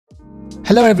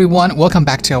Hello everyone, welcome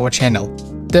back to our channel.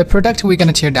 The product we're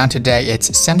gonna tear down today is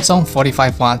Samsung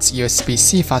 45 watts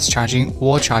USB-C fast charging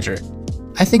wall charger.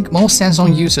 I think most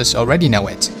Samsung users already know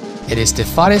it. It is the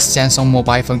fastest Samsung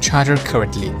mobile phone charger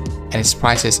currently, and its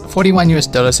price is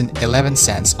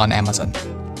 $41.11 on Amazon.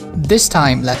 This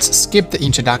time, let's skip the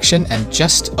introduction and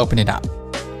just open it up.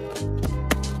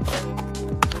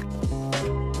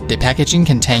 The packaging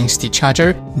contains the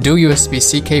charger, dual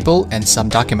USB-C cable, and some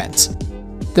documents.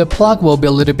 The plug will be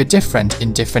a little bit different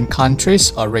in different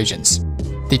countries or regions.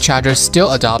 The charger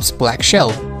still adopts black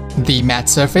shell. The matte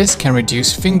surface can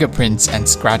reduce fingerprints and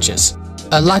scratches.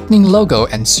 A lightning logo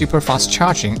and super fast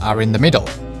charging are in the middle.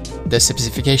 The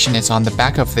specification is on the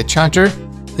back of the charger.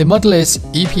 The model is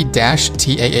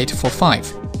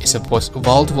EP-TA845. It supports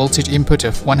vault voltage input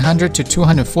of 100 to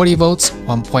 240 volts,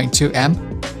 1.2 amp,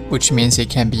 which means it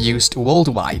can be used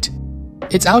worldwide.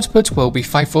 Its output will be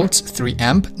 5 volts, 3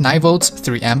 amp, 9 volts,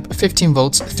 3 amp, 15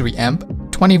 volts, 3 amp,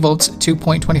 20 volts,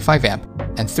 2.25 amp,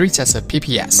 and 3 sets of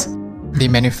PPS. The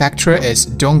manufacturer is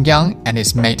Dongyang and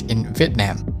is made in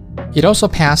Vietnam. It also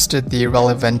passed the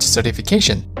relevant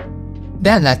certification.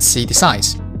 Then let's see the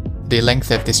size. The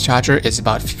length of this charger is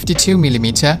about 52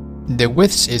 mm, the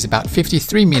width is about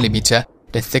 53 mm,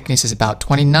 the thickness is about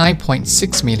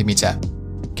 29.6 mm.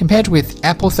 Compared with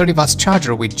Apple 30 watts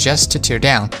charger we just tear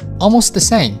down, almost the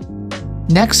same.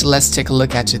 Next, let's take a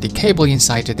look at the cable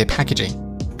inside the packaging.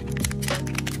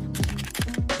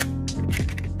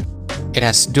 It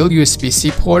has dual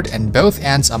USB-C port and both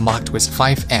ends are marked with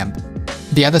 5 amp.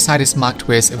 The other side is marked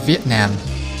with Vietnam.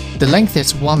 The length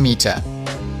is 1 meter.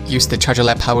 Use the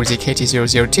ChargerLab PowerZ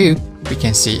KT002, we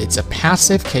can see it's a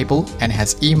passive cable and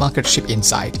has e-marker chip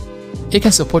inside. It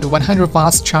can support 100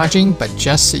 watts charging but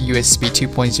just USB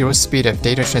 2.0 speed of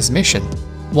data transmission.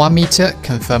 1 meter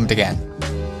confirmed again.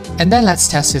 And then let's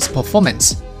test its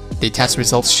performance. The test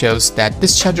results shows that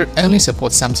this charger only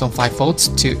supports Samsung 5 volts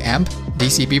 2 amp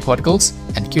DCB protocols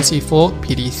and QC4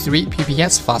 PD3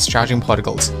 PPS fast charging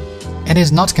protocols, and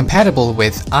is not compatible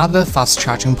with other fast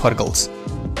charging protocols.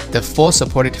 The 4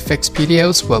 supported fixed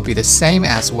PDOs will be the same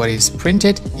as what is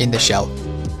printed in the shell,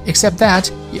 except that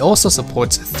it also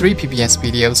supports 3 PPS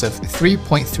PDOs of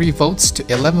 3.3 volts to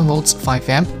 11 volts 5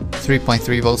 amp,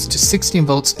 3.3 volts to 16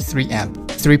 volts 3 amp,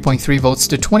 3.3 volts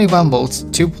to 21 volts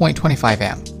 2.25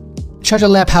 amp.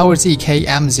 ChargerLab PowerZ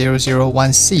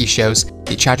KM001C shows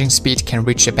the charging speed can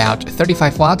reach about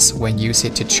 35 watts when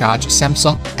used to charge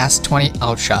Samsung S20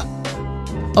 Ultra.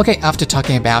 Okay, after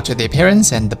talking about the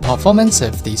appearance and the performance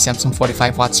of the Samsung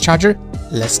 45 watts charger,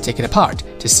 let's take it apart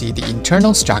to see the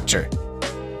internal structure.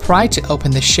 Try to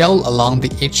open the shell along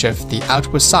the edge of the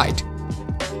output side.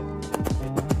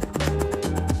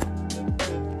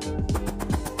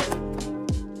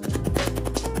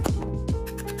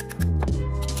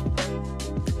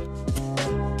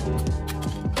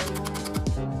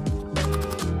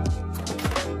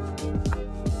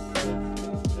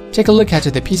 Take a look at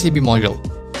the PCB module.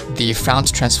 The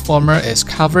front transformer is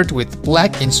covered with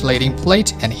black insulating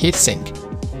plate and heatsink.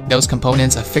 Those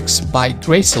components are fixed by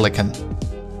gray silicon.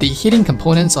 The heating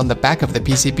components on the back of the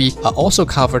PCB are also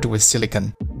covered with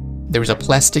silicon. There is a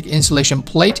plastic insulation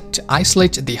plate to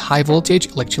isolate the high voltage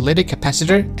electrolytic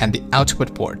capacitor and the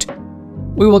output port.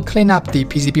 We will clean up the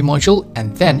PCB module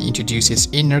and then introduce its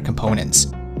inner components.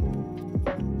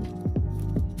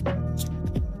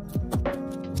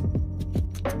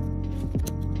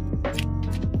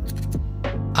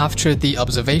 After the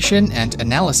observation and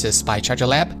analysis by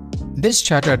ChargerLab, this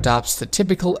charger adopts the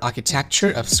typical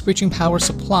architecture of switching power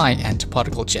supply and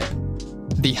particle chip.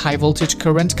 The high voltage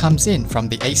current comes in from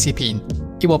the AC pin.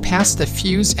 It will pass the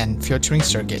fuse and filtering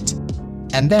circuit,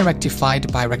 and then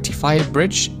rectified by rectifier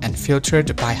bridge and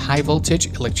filtered by high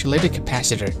voltage electrolytic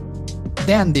capacitor.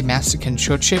 Then the master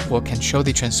control chip will control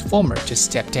the transformer to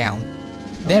step down,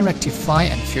 then rectify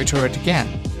and filter it again.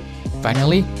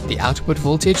 Finally, the output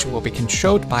voltage will be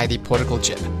controlled by the particle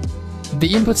chip.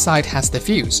 The input side has the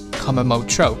fuse, common mode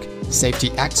choke, safety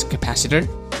X capacitor,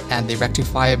 and the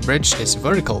rectifier bridge is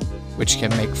vertical, which can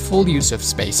make full use of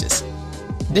spaces.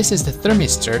 This is the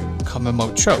thermistor, common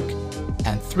mode choke,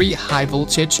 and 3 high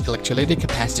voltage electrolytic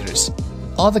capacitors.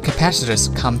 All the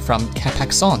capacitors come from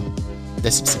Capaxon.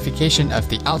 The specification of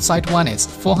the outside one is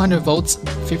 400 volts,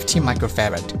 15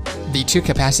 microfarad. The 2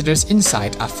 capacitors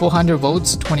inside are 400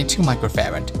 volts, 22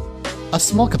 microfarad. A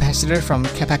small capacitor from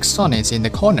Capaxon is in the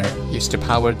corner, used to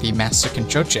power the master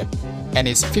control chip, and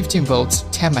is 15 volts,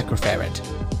 10 microfarad.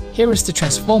 Here is the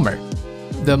transformer.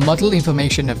 The model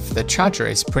information of the charger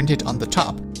is printed on the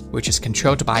top, which is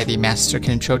controlled by the master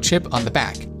control chip on the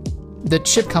back. The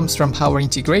chip comes from Power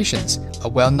Integrations, a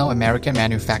well-known American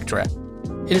manufacturer.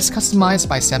 It is customized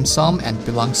by Samsung and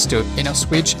belongs to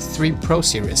InnoSwitch 3 Pro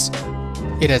series.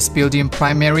 It has built-in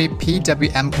primary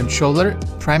PWM controller,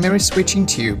 primary switching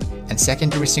tube, and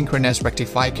secondary synchronous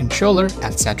rectifier controller,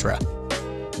 etc.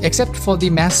 Except for the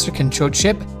master control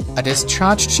chip, a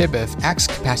discharge chip of X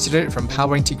capacitor from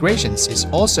Power Integrations is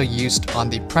also used on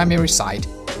the primary side,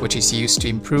 which is used to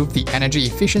improve the energy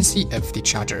efficiency of the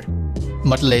charger.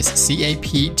 Model is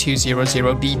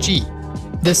CAP200DG.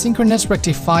 The synchronous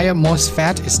rectifier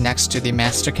MOSFET is next to the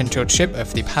master control chip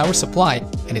of the power supply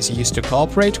and is used to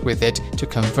cooperate with it to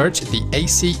convert the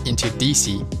AC into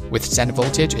DC, with send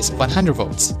voltage is 100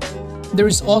 volts. There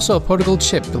is also a protocol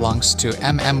chip belongs to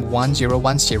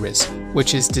MM101 series,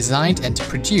 which is designed and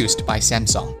produced by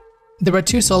Samsung. There are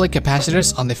two solid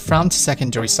capacitors on the front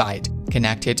secondary side,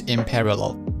 connected in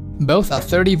parallel. Both are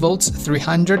 30 volts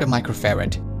 300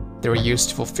 microfarad. They are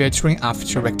used for filtering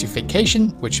after rectification,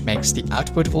 which makes the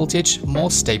output voltage more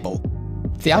stable.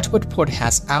 The output port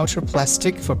has outer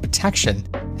plastic for protection,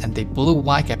 and the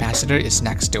blue-white capacitor is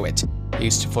next to it,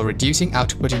 used for reducing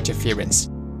output interference.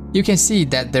 You can see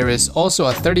that there is also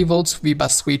a 30 volts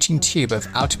V-bus switching tube of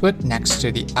output next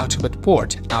to the output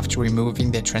port after removing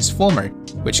the transformer,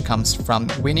 which comes from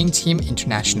Winning Team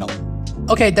International.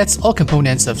 Okay, that's all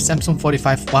components of Samsung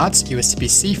 45 watts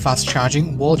USB-C fast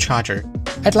charging wall charger.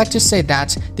 I'd like to say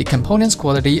that the components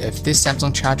quality of this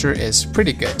Samsung charger is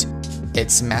pretty good.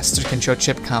 Its master control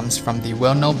chip comes from the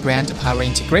well-known brand Power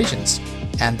Integrations,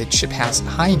 and the chip has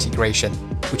high integration,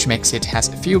 which makes it has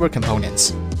fewer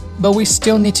components. But we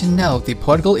still need to know the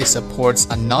protocol it supports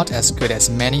are not as good as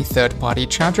many third-party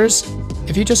chargers.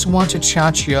 If you just want to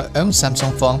charge your own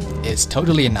Samsung phone, it's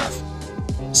totally enough.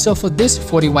 So for this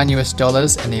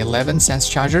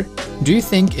 $41.11 charger, do you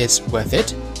think it's worth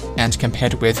it? And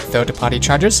compared with third-party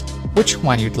chargers, which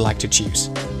one you'd like to choose?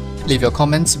 Leave your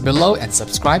comments below and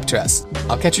subscribe to us.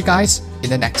 I'll catch you guys in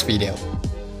the next video.